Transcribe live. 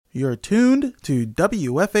You're tuned to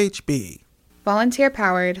WFHB.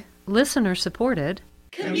 Volunteer-powered, listener-supported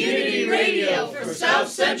community radio for South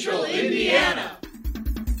Central Indiana.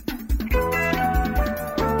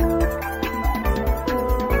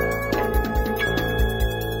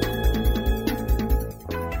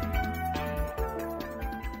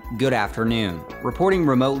 Good afternoon. Reporting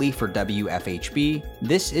remotely for WFHB,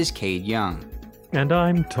 this is Cade Young. And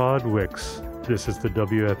I'm Todd Wicks. This is the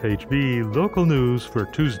WFHB local news for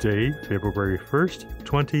Tuesday, February 1st,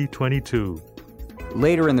 2022.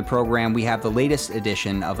 Later in the program, we have the latest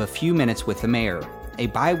edition of A Few Minutes with the Mayor, a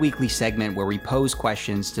bi-weekly segment where we pose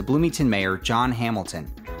questions to Bloomington Mayor John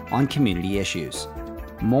Hamilton on community issues.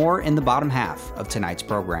 More in the bottom half of tonight's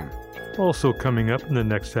program. Also coming up in the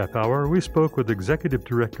next half hour, we spoke with Executive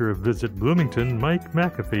Director of Visit Bloomington, Mike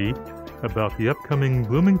McAfee, about the upcoming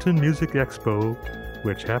Bloomington Music Expo,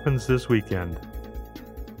 which happens this weekend.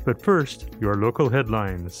 But first, your local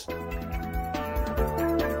headlines.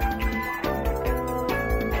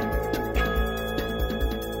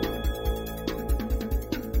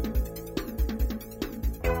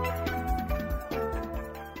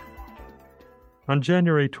 On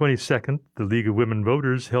January 22nd, the League of Women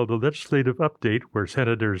Voters held a legislative update where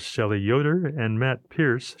Senators Shelley Yoder and Matt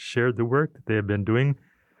Pierce shared the work that they have been doing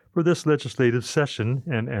for this legislative session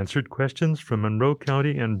and answered questions from Monroe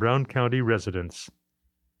County and Brown County residents.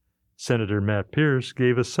 Senator Matt Pierce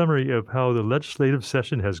gave a summary of how the legislative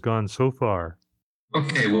session has gone so far.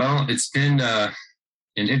 Okay, well, it's been an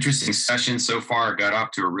interesting session so far. It got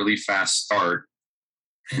off to a really fast start.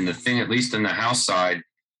 And the thing, at least on the House side,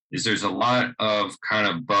 is there's a lot of kind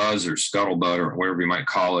of buzz or scuttlebutt or whatever you might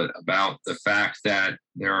call it about the fact that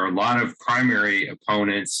there are a lot of primary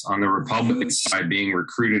opponents on the Republican side being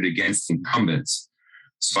recruited against incumbents.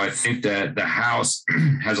 So I think that the House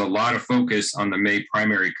has a lot of focus on the May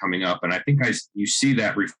primary coming up. And I think you see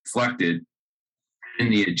that reflected in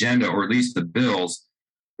the agenda, or at least the bills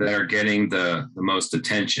that are getting the most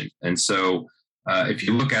attention. And so if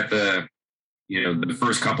you look at the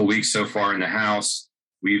first couple weeks so far in the House,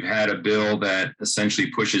 we've had a bill that essentially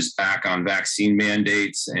pushes back on vaccine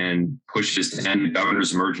mandates and pushes to end the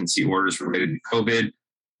governor's emergency orders related to COVID.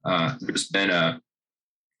 There's been a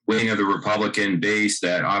wing of the Republican base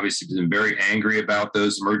that obviously has been very angry about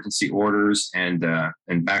those emergency orders and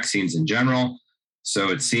vaccines in general.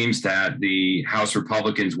 So it seems that the House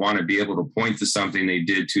Republicans want to be able to point to something they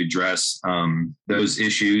did to address those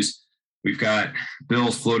issues. We've got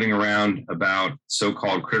bills floating around about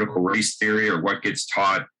so-called critical race theory, or what gets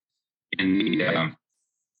taught in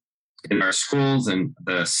our schools. And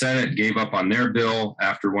the Senate gave up on their bill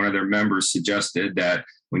after one of their members suggested that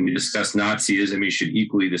when you discuss Nazism, you should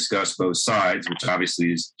equally discuss both sides, which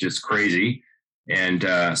obviously is just crazy. And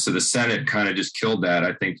so the Senate kind of just killed that,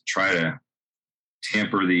 I think, to try to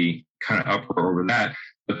tamper the kind of uproar over that.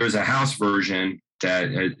 But there's a House version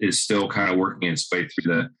that is still kind of working its way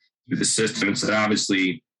through the system. And so that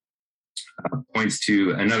obviously points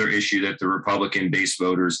to another issue that the Republican base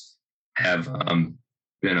voters have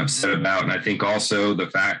been upset about. And I think also the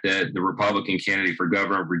fact that the Republican candidate for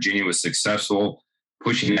governor of Virginia was successful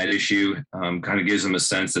pushing that issue kind of gives them a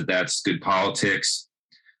sense that that's good politics.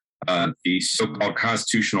 The so-called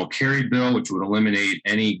constitutional carry bill, which would eliminate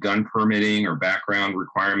any gun permitting or background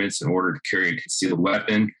requirements in order to carry a concealed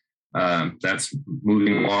weapon, that's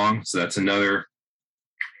moving along. So that's another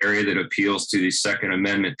area that appeals to the Second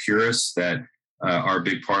Amendment purists that are a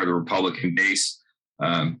big part of the Republican base.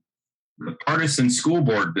 The partisan school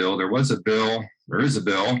board bill, there is a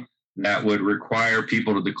bill that would require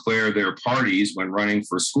people to declare their parties when running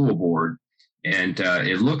for school board. And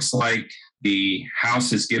it looks like the House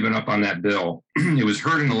has given up on that bill. It was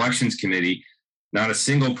heard in Elections Committee. Not a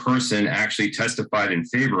single person actually testified in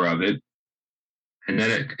favor of it. And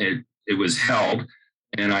then it was held.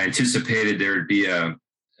 And I anticipated there'd be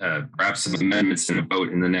perhaps some amendments in a vote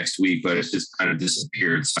in the next week, but it's just kind of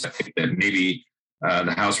disappeared. So I think that maybe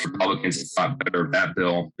the House Republicans have thought better of that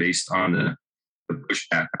bill based on the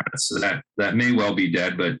pushback on it. So that may well be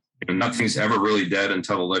dead, but nothing's ever really dead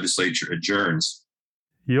until the legislature adjourns.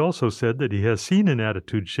 He also said that he has seen an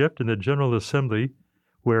attitude shift in the General Assembly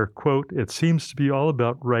where, quote, it seems to be all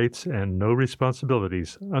about rights and no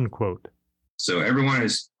responsibilities, unquote. So everyone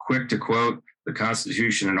is quick to quote the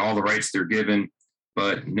Constitution and all the rights they're given,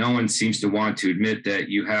 but no one seems to want to admit that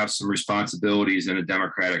you have some responsibilities in a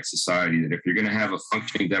democratic society, that if you're going to have a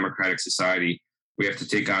functioning democratic society, we have to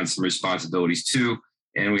take on some responsibilities too.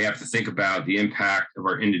 And we have to think about the impact of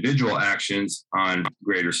our individual actions on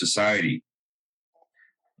greater society.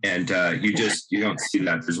 And you don't see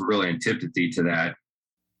that. There's a real antipathy to that.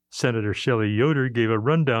 Senator Shelley Yoder gave a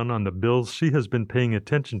rundown on the bills she has been paying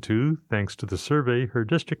attention to thanks to the survey her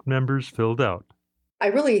district members filled out. I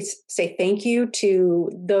really say thank you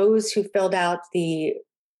to those who filled out the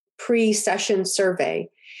pre-session survey.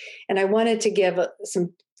 And I wanted to give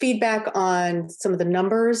some feedback on some of the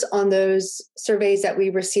numbers on those surveys that we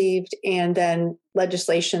received and then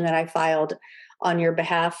legislation that I filed on your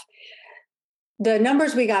behalf. The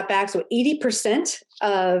numbers we got back, so 80%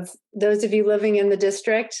 of those of you living in the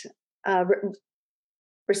district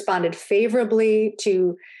responded favorably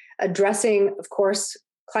to addressing, of course,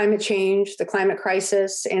 climate change, the climate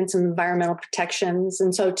crisis, and some environmental protections.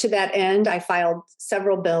 And so to that end, I filed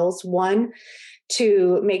several bills. One,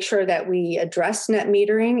 to make sure that we address net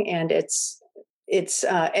metering and its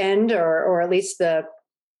end, or at least the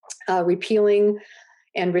repealing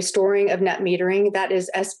and restoring of net metering. That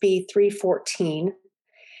is SB 314,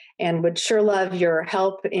 and would sure love your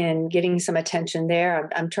help in getting some attention there.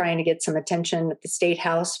 I'm trying to get some attention at the State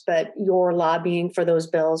House, but your lobbying for those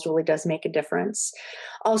bills really does make a difference.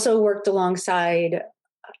 Also worked alongside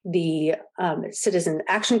the Citizen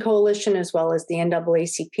Action Coalition as well as the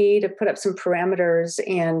NAACP to put up some parameters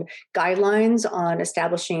and guidelines on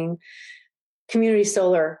establishing community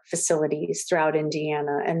solar facilities throughout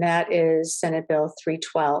Indiana, and that is Senate Bill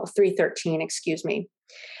 313,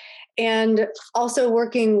 and also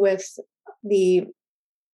working with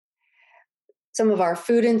some of our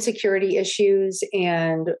food insecurity issues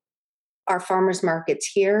and our farmers markets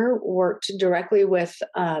here, worked directly with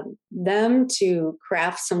them to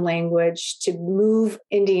craft some language to move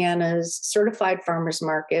Indiana's certified farmers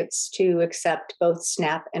markets to accept both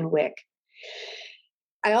SNAP and WIC.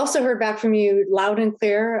 I also heard back from you loud and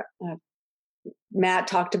clear. Matt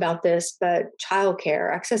talked about this, but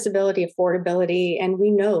childcare, accessibility, affordability, and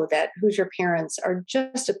we know that Hoosier parents are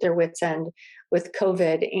just at their wits' end with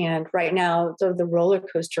COVID, and right now the roller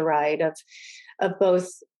coaster ride of both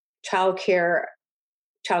childcare's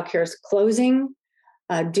closing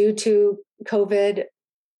due to COVID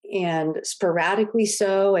and sporadically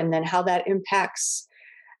so, and then how that impacts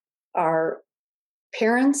our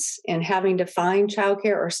parents and having to find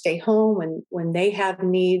childcare or stay home when they have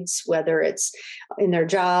needs, whether it's in their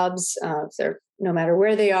jobs, no matter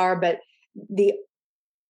where they are, but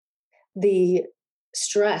the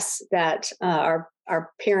stress that our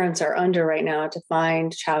parents are under right now to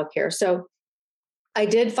find childcare. So I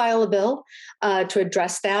did file a bill to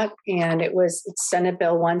address that, and it's Senate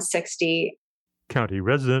Bill 160. County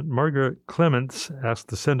resident Margaret Clements asked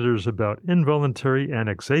the senators about involuntary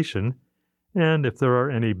annexation and if there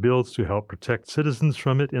are any bills to help protect citizens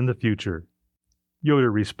from it in the future.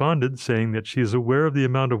 Yoder responded, saying that she is aware of the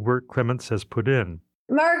amount of work Clements has put in.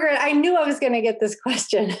 Margaret, I knew I was going to get this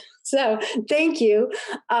question, so thank you.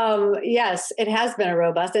 Yes, it has been a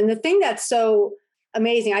robust. And the thing that's so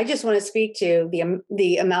amazing, I just want to speak to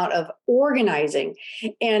the amount of organizing.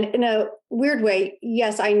 And in a weird way,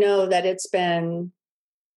 yes, I know that it's been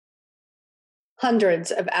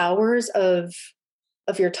hundreds of hours of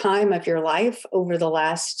your time, of your life over the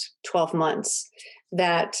last 12 months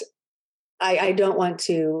that I don't want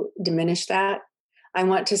to diminish that. I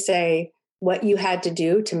want to say what you had to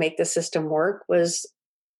do to make the system work was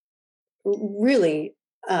really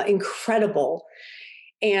incredible.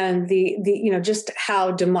 And the just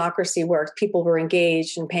how democracy works, people were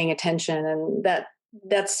engaged and paying attention, and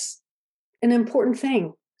that's an important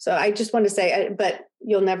thing. So I just want to say, but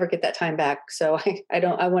you'll never get that time back. So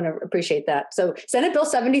I want to appreciate that. So Senate Bill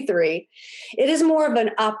 73, it is more of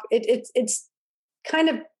it's kind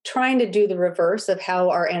of trying to do the reverse of how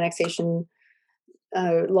our annexation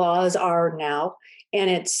laws are now. And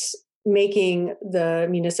it's making the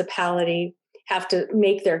municipality have to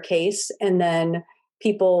make their case, and then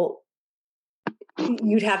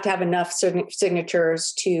you'd have to have enough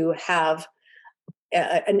signatures to have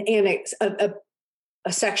a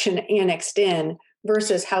section annexed in,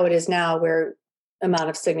 versus how it is now, where amount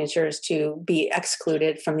of signatures to be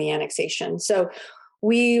excluded from the annexation. So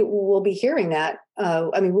we will be hearing that.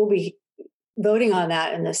 We'll be voting on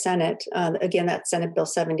that in the Senate. Again, that's Senate Bill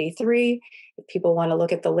 73. If people want to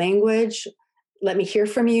look at the language, let me hear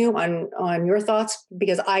from you on your thoughts,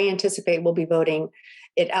 because I anticipate we'll be voting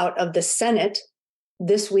it out of the Senate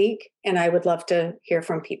this week, and I would love to hear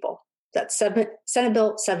from people. That's Senate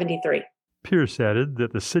Bill 73. Pierce added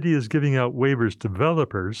that the city is giving out waivers to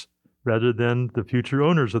developers rather than the future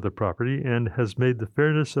owners of the property, and has made the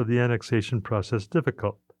fairness of the annexation process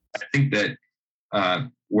difficult. I think that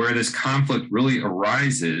where this conflict really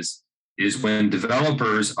arises is when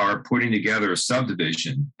developers are putting together a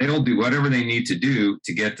subdivision. They'll do whatever they need to do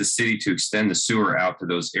to get the city to extend the sewer out to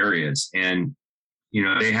those areas. And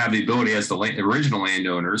they have the ability as the original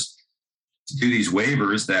landowners to do these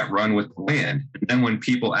waivers that run with the land. And then when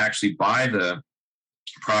people actually buy the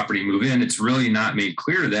property, move in, it's really not made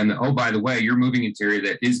clear to them that, oh, by the way, you're moving into an area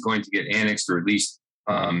that is going to get annexed, or at least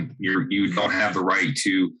you don't have the right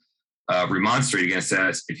to remonstrate against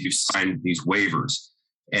that if you sign these waivers.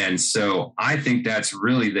 And so I think that's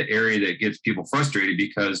really the area that gets people frustrated,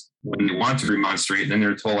 because when they want to remonstrate, then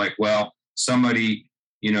they're told like, well, somebody,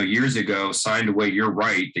 years ago signed away your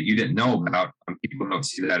right that you didn't know about. People don't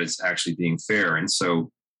see that as actually being fair. And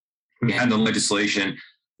so we had the legislation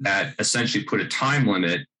that essentially put a time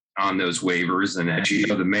limit on those waivers. And as you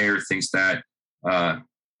know, the mayor thinks that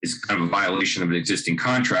is kind of a violation of an existing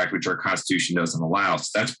contract, which our Constitution doesn't allow.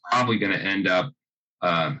 So that's probably going to end up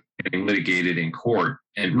getting litigated in court.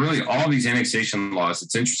 And really, all these annexation laws,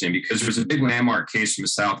 it's interesting because there's a big landmark case from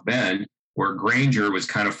South Bend where Granger was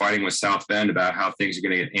kind of fighting with South Bend about how things are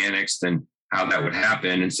going to get annexed and how that would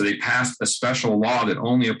happen. And so they passed a special law that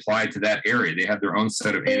only applied to that area. They had their own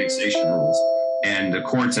set of annexation rules. And the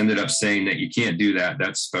courts ended up saying that you can't do that.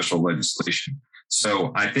 That's special legislation.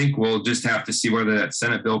 So I think we'll just have to see whether that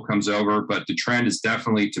Senate bill comes over, but the trend is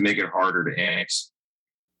definitely to make it harder to annex.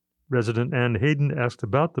 Resident Ann Hayden asked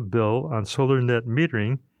about the bill on solar net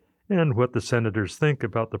metering and what the senators think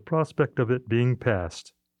about the prospect of it being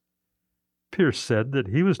passed. Pierce said that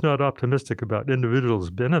he was not optimistic about individuals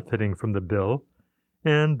benefiting from the bill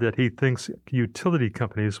and that he thinks utility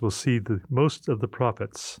companies will see the most of the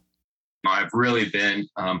profits. I've really been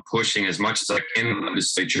pushing as much as I can in the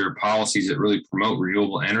legislature policies that really promote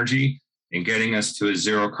renewable energy and getting us to a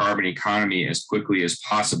zero carbon economy as quickly as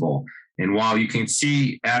possible. And while you can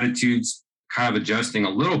see attitudes kind of adjusting a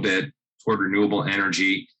little bit toward renewable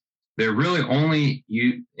energy, they're really only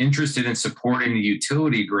interested in supporting the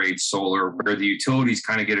utility grade solar, where the utilities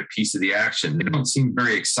kind of get a piece of the action. They don't seem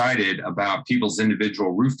very excited about people's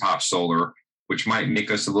individual rooftop solar, which might make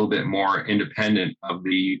us a little bit more independent of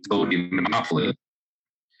the utility monopoly.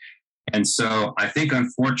 And so I think,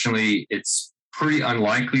 unfortunately, it's pretty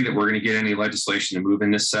unlikely that we're going to get any legislation to move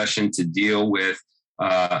in this session to deal with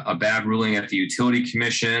a bad ruling at the Utility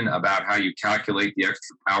Commission about how you calculate the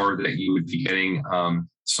extra power that you would be getting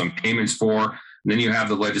some payments for. And then you have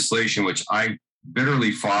the legislation, which I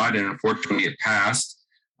bitterly fought, and unfortunately it passed,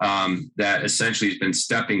 that essentially has been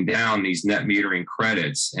stepping down these net metering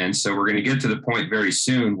credits. And so we're going to get to the point very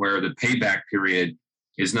soon where the payback period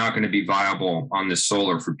is not going to be viable on this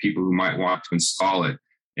solar for people who might want to install it.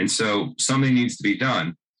 And so something needs to be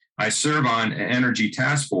done. I serve on an energy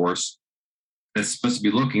task force that's supposed to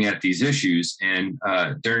be looking at these issues. And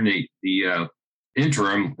during the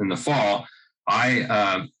interim in the fall,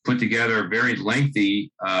 I put together a very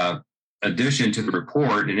lengthy addition to the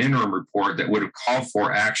report, an interim report that would have called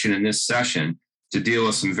for action in this session to deal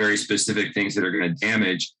with some very specific things that are going to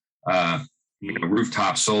damage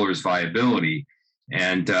rooftop solar's viability.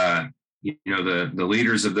 And the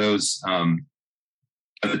leaders of those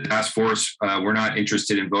the task force were not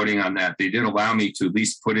interested in voting on that. They did allow me to at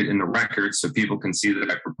least put it in the record so people can see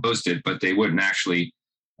that I proposed it, but they wouldn't actually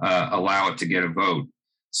allow it to get a vote.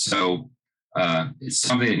 So it's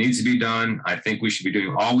something that needs to be done. I think we should be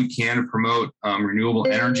doing all we can to promote renewable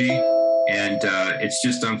energy. And it's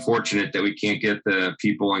just unfortunate that we can't get the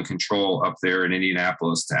people in control up there in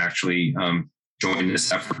Indianapolis to actually join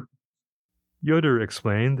this effort. Yoder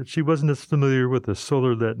explained that she wasn't as familiar with the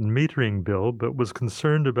solar net metering bill, but was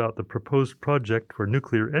concerned about the proposed project for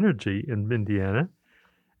nuclear energy in Indiana,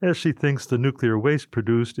 as she thinks the nuclear waste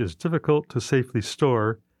produced is difficult to safely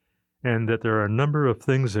store and that there are a number of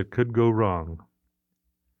things that could go wrong.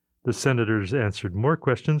 The senators answered more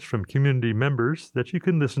questions from community members that you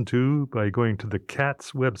can listen to by going to the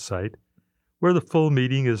CATS website, where the full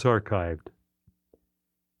meeting is archived.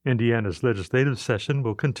 Indiana's legislative session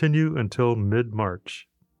will continue until mid-March.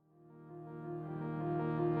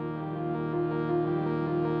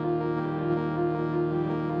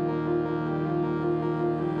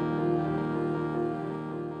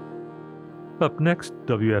 Up next,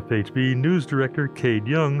 WFHB News Director Cade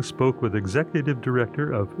Young spoke with Executive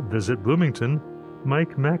Director of Visit Bloomington,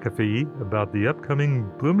 Mike McAfee, about the upcoming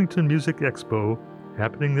Bloomington Music Expo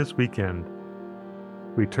happening this weekend.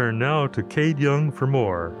 We turn now to Cade Young for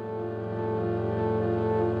more.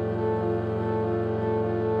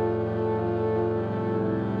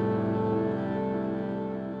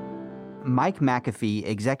 Mike McAfee,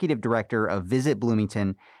 Executive Director of Visit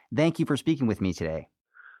Bloomington, thank you for speaking with me today.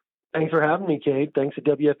 Thanks for having me, Cade. Thanks to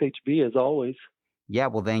WFHB, as always. Yeah,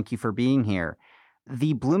 well, thank you for being here.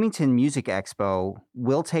 The Bloomington Music Expo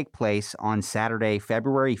will take place on Saturday,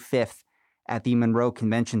 February 5th at the Monroe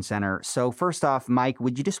Convention Center. So first off, Mike,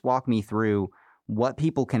 would you just walk me through what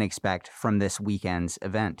people can expect from this weekend's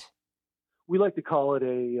event. We like to call it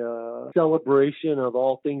a celebration of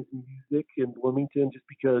all things music in Bloomington, just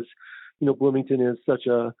because, Bloomington is such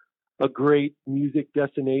a great music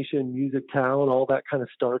destination, music town. All that kind of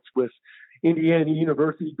starts with Indiana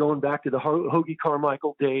University, going back to the Hoagie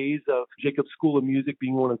Carmichael days of Jacobs School of Music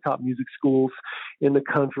being one of the top music schools in the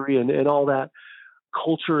country, and all that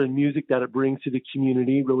culture and music that it brings to the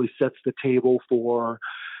community really sets the table for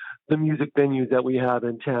the music venues that we have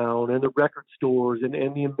in town and the record stores and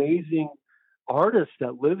the amazing artists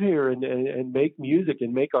that live here and make music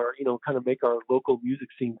and make our, make our local music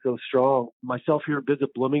scene so strong. Myself here at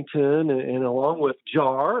Visit Bloomington and along with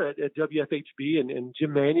Jar at WFHB and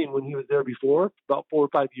Jim Mannion when he was there before, about 4 or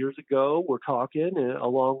 5 years ago, we're talking,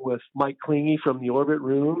 along with Mike Klinge from the Orbit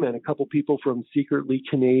Room and a couple people from Secretly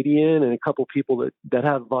Canadian and a couple people that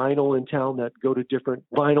have vinyl in town that go to different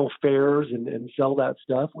vinyl fairs and sell that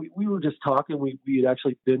stuff. We were just talking. We had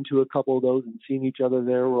actually been to a couple of those and seen each other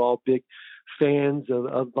there. We're all big fans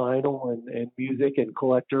of vinyl and music and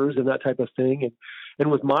collectors and that type of thing.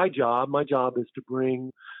 And with my job is to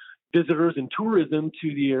bring visitors and tourism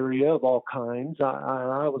to the area of all kinds.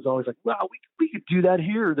 I was always like, wow, we could do that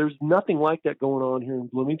here. There's nothing like that going on here in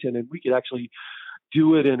Bloomington, and we could actually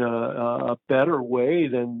do it in a better way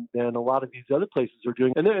than a lot of these other places are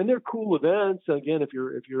doing. And they're cool events. Again, if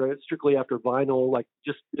you're strictly after vinyl, like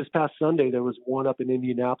just this past Sunday, there was one up in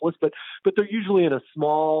Indianapolis, but they're usually in a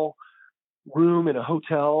small room in a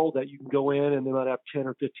hotel that you can go in, and they might have 10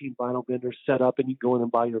 or 15 vinyl vendors set up, and you go in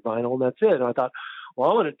and buy your vinyl, and that's it. And I thought, well,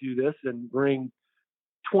 I'm going to do this and bring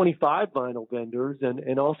 25 vinyl vendors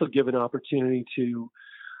and also give an opportunity to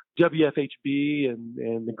WFHB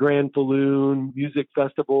and the Grand Falloon Music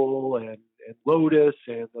Festival and Lotus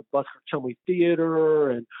and the Buster Chumley Theater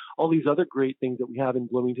and all these other great things that we have in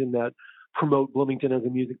Bloomington that promote Bloomington as a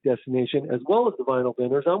music destination, as well as the vinyl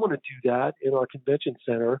vendors. I want to do that in our convention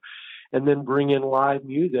center, and then bring in live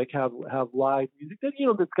music, have live music that,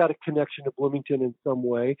 that's got a connection to Bloomington in some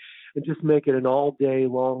way, and just make it an all day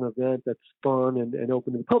long event that's fun and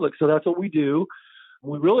open to the public. So that's what we do.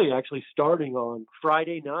 We really actually starting on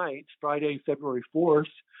Friday night, Friday, February 4th,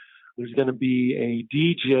 there's going to be a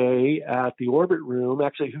DJ at the Orbit Room,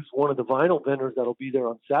 actually, who's one of the vinyl vendors that'll be there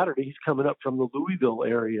on Saturday. He's coming up from the Louisville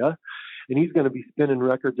area, and he's going to be spinning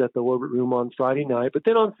records at the Orbit Room on Friday night. But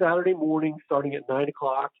then on Saturday morning, starting at 9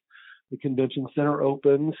 o'clock, the convention center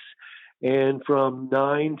opens, and from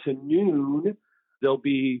 9 to noon, there'll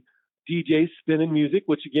be DJs spinning music,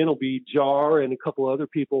 which again will be Jar and a couple other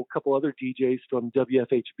DJs from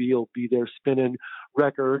WFHB will be there spinning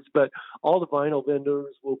records. But all the vinyl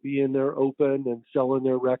vendors will be in there open and selling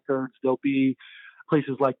their records. There'll be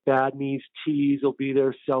places like Bad Knees Tees will be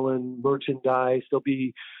there selling merchandise. There'll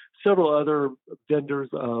be several other vendors,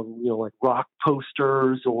 like rock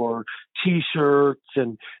posters or T-shirts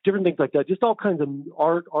and different things like that. Just all kinds of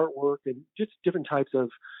artwork, and just different types of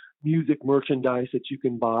music merchandise that you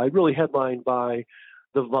can buy. Really headlined by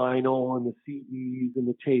the vinyl and the CDs and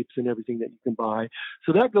the tapes and everything that you can buy.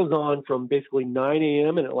 So that goes on from basically 9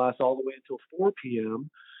 a.m. and it lasts all the way until 4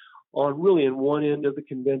 p.m. on really in one end of the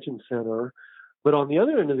convention center. But on the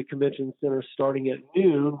other end of the convention center, starting at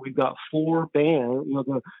noon, we've got 4 bands.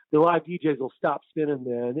 The live DJs will stop spinning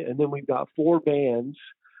then, and then we've got 4 bands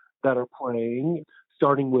that are playing,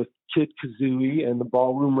 starting with Kid Kazooie and the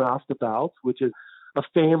Ballroom Roustabouts, which is a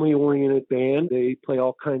family-oriented band. They play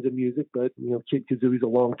all kinds of music, but Kid Kazooie's a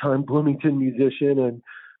longtime Bloomington musician and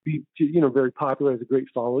very popular, has a great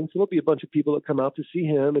following. So there'll be a bunch of people that come out to see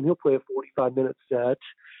him, and he'll play a 45-minute set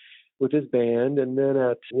with his band. And then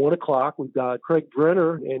at 1 o'clock, we've got Craig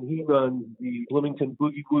Brenner, and he runs the Bloomington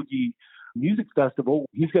Boogie Woogie Music Festival.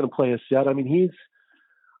 He's going to play a set. I mean, he's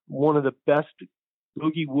one of the best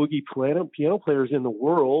boogie woogie piano players in the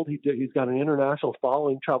world. He's got an international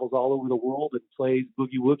following, travels all over the world and plays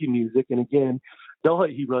boogie woogie music. And again,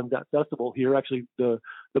 he runs that festival here. Actually, the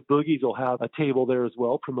Boogies will have a table there as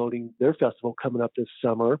well, promoting their festival coming up this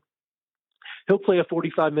summer. He'll play a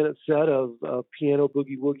 45-minute set of piano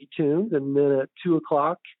boogie woogie tunes, and then at 2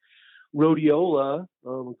 o'clock, Rhodiola,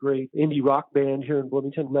 a great indie rock band here in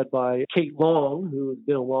Bloomington, led by Kate Long, who has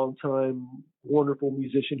been a long-time wonderful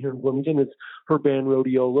musician here in Bloomington. Her band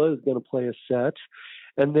Rhodiola is going to play a set.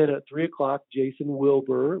 And then at 3 o'clock, Jason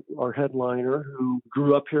Wilbur, our headliner, who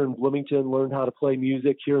grew up here in Bloomington, learned how to play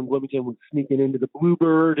music here in Bloomington, was sneaking into the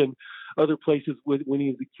Bluebird and other places when he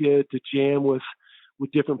was a kid to jam with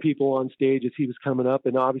different people on stage as he was coming up.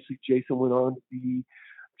 And obviously Jason went on to be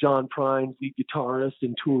John Prine's lead guitarist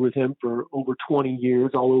and toured with him for over 20 years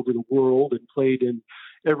all over the world and played in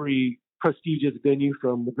every prestigious venue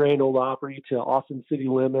from the Grand Ole Opry to Austin City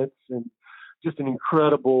Limits and just an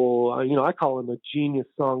incredible, I call him a genius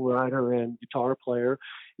songwriter and guitar player,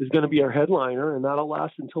 is going to be our headliner, and that'll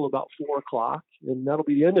last until about 4:00, and that'll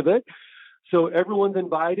be the end of it. So everyone's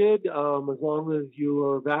invited, as long as you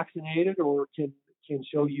are vaccinated or can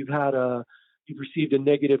show you've received a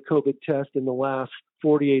negative COVID test in the last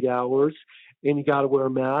 48 hours, and you got to wear a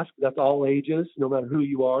mask. That's all ages, no matter who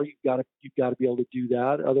you are. You've got to be able to do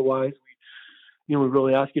that. Otherwise, we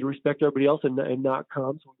really ask you to respect everybody else and not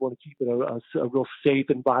come. So we want to keep it a real safe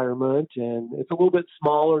environment, and it's a little bit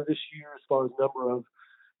smaller this year as far as number of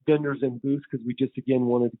vendors and booths, because we just again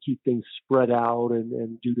wanted to keep things spread out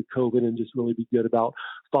and due to COVID, and just really be good about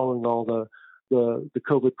following all the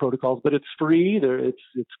COVID protocols. But it's free.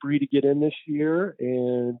 It's free to get in this year,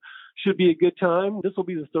 and should be a good time. This will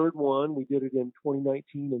be the third one. We did it in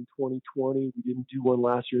 2019 and 2020. We didn't do one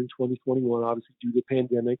last year in 2021, obviously due to the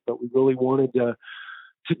pandemic, but we really wanted to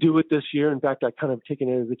do it this year. In fact, I kind of taken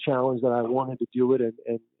it as a challenge that I wanted to do it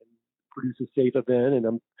and produce a safe event, and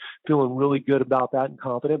I'm feeling really good about that and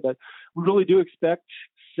confident. But we really do expect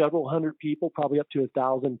several hundred people, probably up to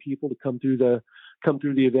 1,000 people, to come through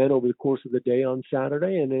the event over the course of the day on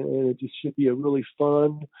Saturday, and it just should be a really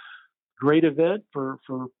fun, great event for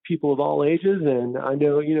people of all ages. And I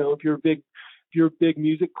know, if you're a big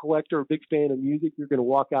music collector, a big fan of music, you're going to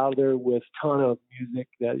walk out of there with a ton of music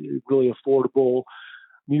that is really affordable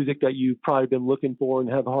music that you've probably been looking for and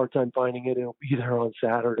have a hard time finding it. It'll be there on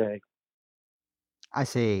Saturday. I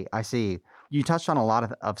see. You touched on a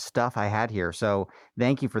lot of stuff I had here, so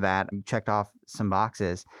thank you for that. You checked off some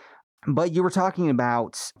boxes. But you were talking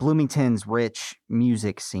about Bloomington's rich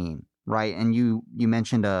music scene, right? And you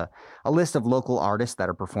mentioned a list of local artists that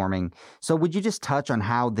are performing. So would you just touch on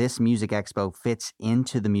how this music expo fits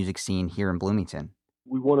into the music scene here in Bloomington?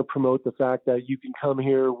 We want to promote the fact that you can come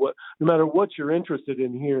here, no matter what you're interested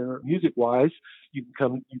in here, music-wise. You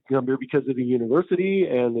can come here because of the university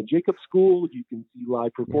and the Jacobs School. You can see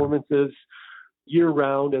live performances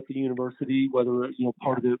year-round at the university, whether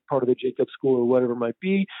part of the Jacobs School or whatever it might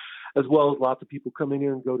be, as well as lots of people come in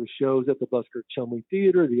here and go to shows at the Busker Chumley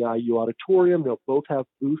Theater, the IU Auditorium. They'll both have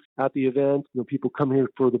booths at the event. People come here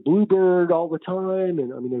for the Bluebird all the time,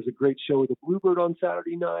 and there's a great show at the Bluebird on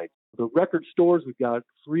Saturday night. The record stores, we've got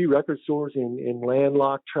 3 record stores in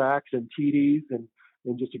landlocked tracks and TDs, and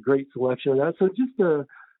just a great selection of that. So just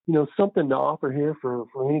something to offer here for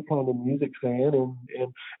any kind of music fan,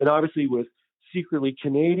 and obviously with Secretly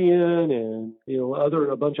Canadian and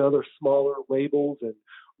a bunch of other smaller labels and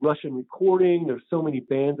Russian recording. There's so many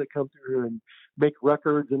bands that come through here and make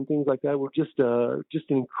records and things like that. We're just an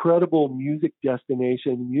incredible music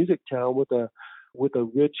destination, music town with a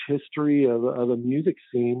rich history of a music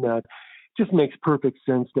scene that just makes perfect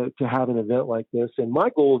sense to have an event like this. And my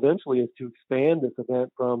goal eventually is to expand this event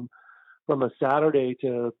from a Saturday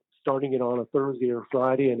to starting it on a Thursday or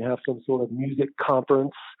Friday and have some sort of music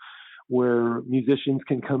conference where musicians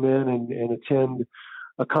can come in and attend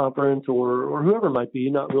a conference or whoever it might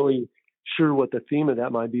be. Not really sure what the theme of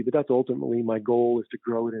that might be, but that's ultimately my goal, is to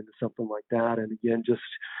grow it into something like that. And again,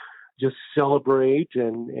 just celebrate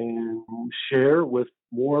and share with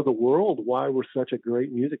more of the world why we're such a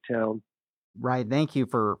great music town. Right. Thank you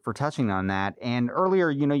for touching on that. And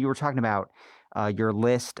earlier, you were talking about your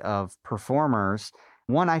list of performers.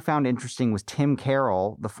 One I found interesting was Tim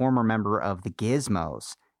Carroll, the former member of the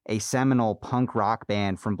Gizmos, a seminal punk rock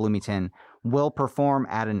band from Bloomington, will perform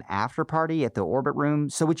at an after party at the Orbit Room.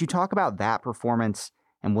 So would you talk about that performance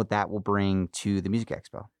and what that will bring to the Music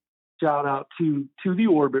Expo? Shout out to the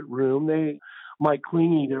Orbit Room. Mike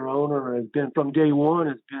Klinge, their owner, has been from day one,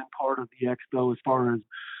 has been part of the expo as far as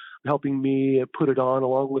helping me put it on,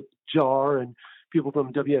 along with Jar and people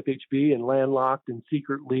from WFHB and Landlocked and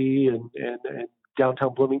Secretly and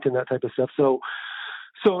downtown Bloomington, that type of stuff. So,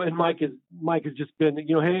 and Mike has just been,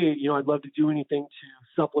 hey, I'd love to do anything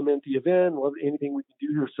to supplement the event, love anything we can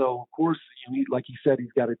do here. So, of course, like he said,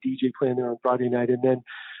 he's got a DJ playing there on Friday night, and then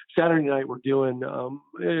Saturday night we're doing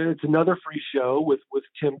it's another free show with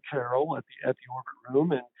Tim Carroll at the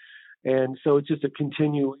Orbit Room, and so it's just a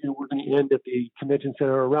continue. We're going to end at the convention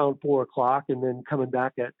center around 4:00, and then coming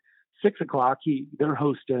back at 6:00. They're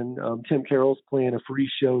hosting. Tim Carroll's playing a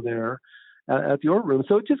free show there at the Orbit Room.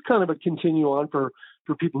 So it's just kind of a continue on for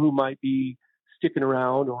people who might be sticking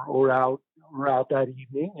around or out that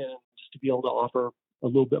evening, and just to be able to offer a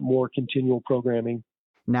little bit more continual programming.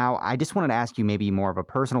 Now, I just wanted to ask you maybe more of a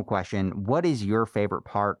personal question. What is your favorite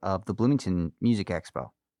part of the Bloomington Music Expo?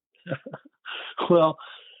 Well,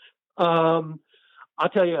 I'll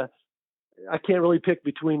tell you, I can't really pick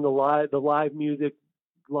between the live music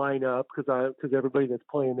lineup because everybody that's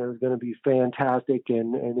playing there is going to be fantastic,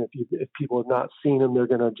 and if people have not seen them, they're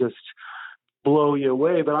going to just blow you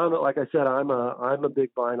away. But like I said, I'm a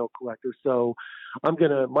big vinyl collector. So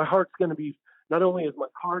my heart's going to be, not only is my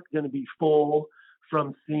heart going to be full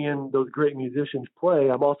from seeing those great musicians play,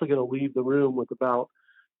 I'm also going to leave the room with about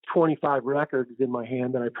 25 records in my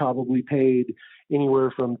hand that I probably paid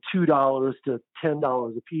anywhere from $2 to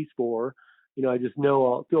 $10 a piece for. I just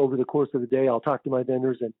know over the course of the day, I'll talk to my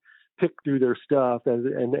vendors and pick through their stuff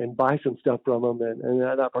and buy some stuff from them and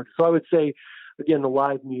that part. So I would say, again, the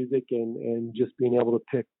live music and just being able to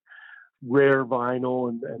pick rare vinyl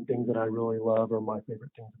and things that I really love are my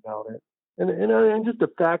favorite things about it. And just the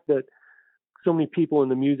fact that so many people in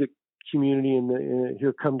the music community and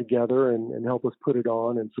here come together and help us put it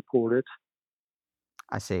on and support it.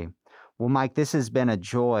 I see. Well, Mike, this has been a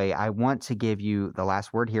joy. I want to give you the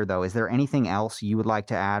last word here, though. Is there anything else you would like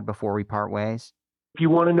to add before we part ways? If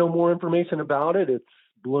you want to know more information about it, it's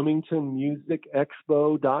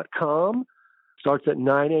bloomingtonmusicexpo.com. Starts at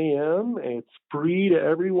 9 a.m. It's free to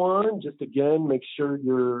everyone. Just again, make sure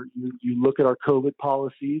you look at our COVID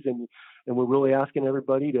policies, and we're really asking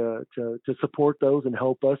everybody to support those and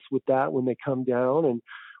help us with that when they come down. And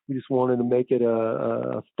we just wanted to make it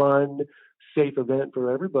a fun, safe event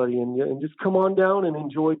for everybody, and just come on down and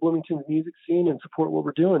enjoy Bloomington's music scene and support what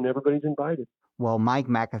we're doing. Everybody's invited. Well, Mike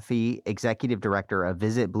McAfee, Executive Director of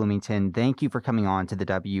Visit Bloomington, thank you for coming on to the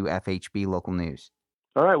WFHB Local News.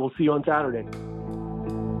 All right, we'll see you on Saturday.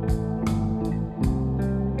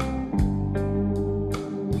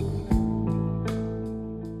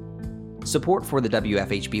 Support for the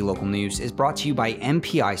WFHB Local News is brought to you by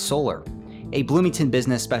MPI Solar, a Bloomington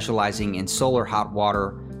business specializing in solar hot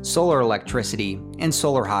water, solar electricity, and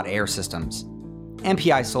solar hot air systems.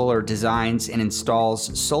 MPI Solar designs and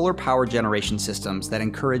installs solar power generation systems that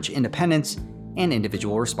encourage independence and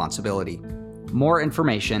individual responsibility. More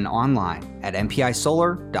information online at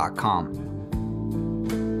mpisolar.com.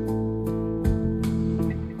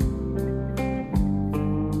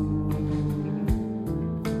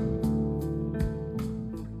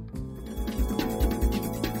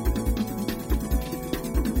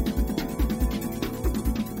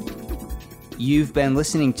 You've been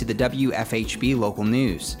listening to the WFHB Local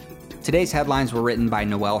News. Today's headlines were written by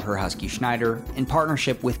Noelle Herhusky Schneider in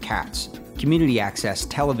partnership with CATS, Community Access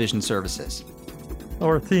Television Services.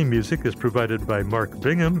 Our theme music is provided by Mark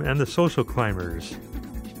Bingham and the Social Climbers.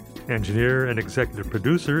 Engineer and executive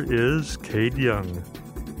producer is Cade Young.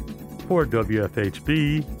 For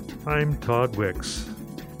WFHB, I'm Todd Wicks.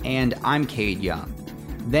 And I'm Cade Young.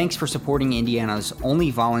 Thanks for supporting Indiana's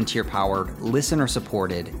only volunteer-powered,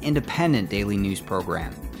 listener-supported, independent daily news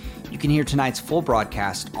program. You can hear tonight's full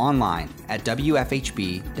broadcast online at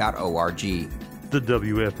wfhb.org. The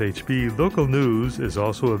WFHB Local News is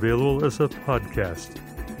also available as a podcast.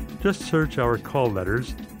 Just search our call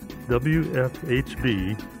letters,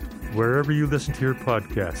 WFHB, wherever you listen to your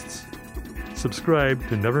podcasts. Subscribe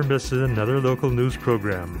to never miss another local news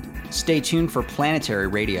program. Stay tuned for Planetary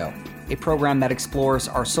Radio, a program that explores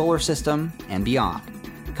our solar system and beyond.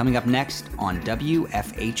 Coming up next on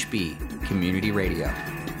WFHB Community Radio.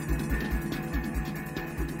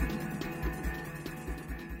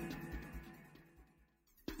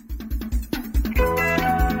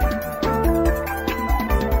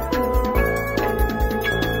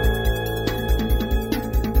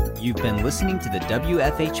 You've been listening to the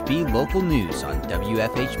WFHB Local News on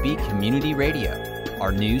WFHB Community Radio.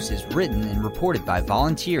 Our news is written and reported by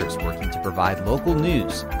volunteers working to provide local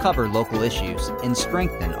news, cover local issues, and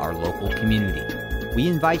strengthen our local community. We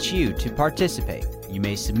invite you to participate. You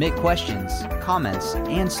may submit questions, comments,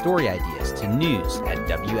 and story ideas to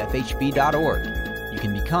news@wfhb.org. You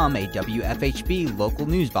can become a WFHB Local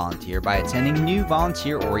News volunteer by attending new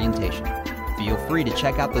volunteer orientation. Feel free to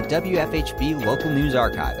check out the WFHB Local News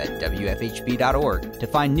Archive at wfhb.org to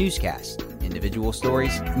find newscasts, individual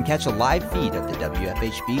stories, and catch a live feed of the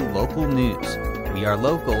WFHB Local News. We are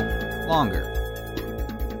local, longer,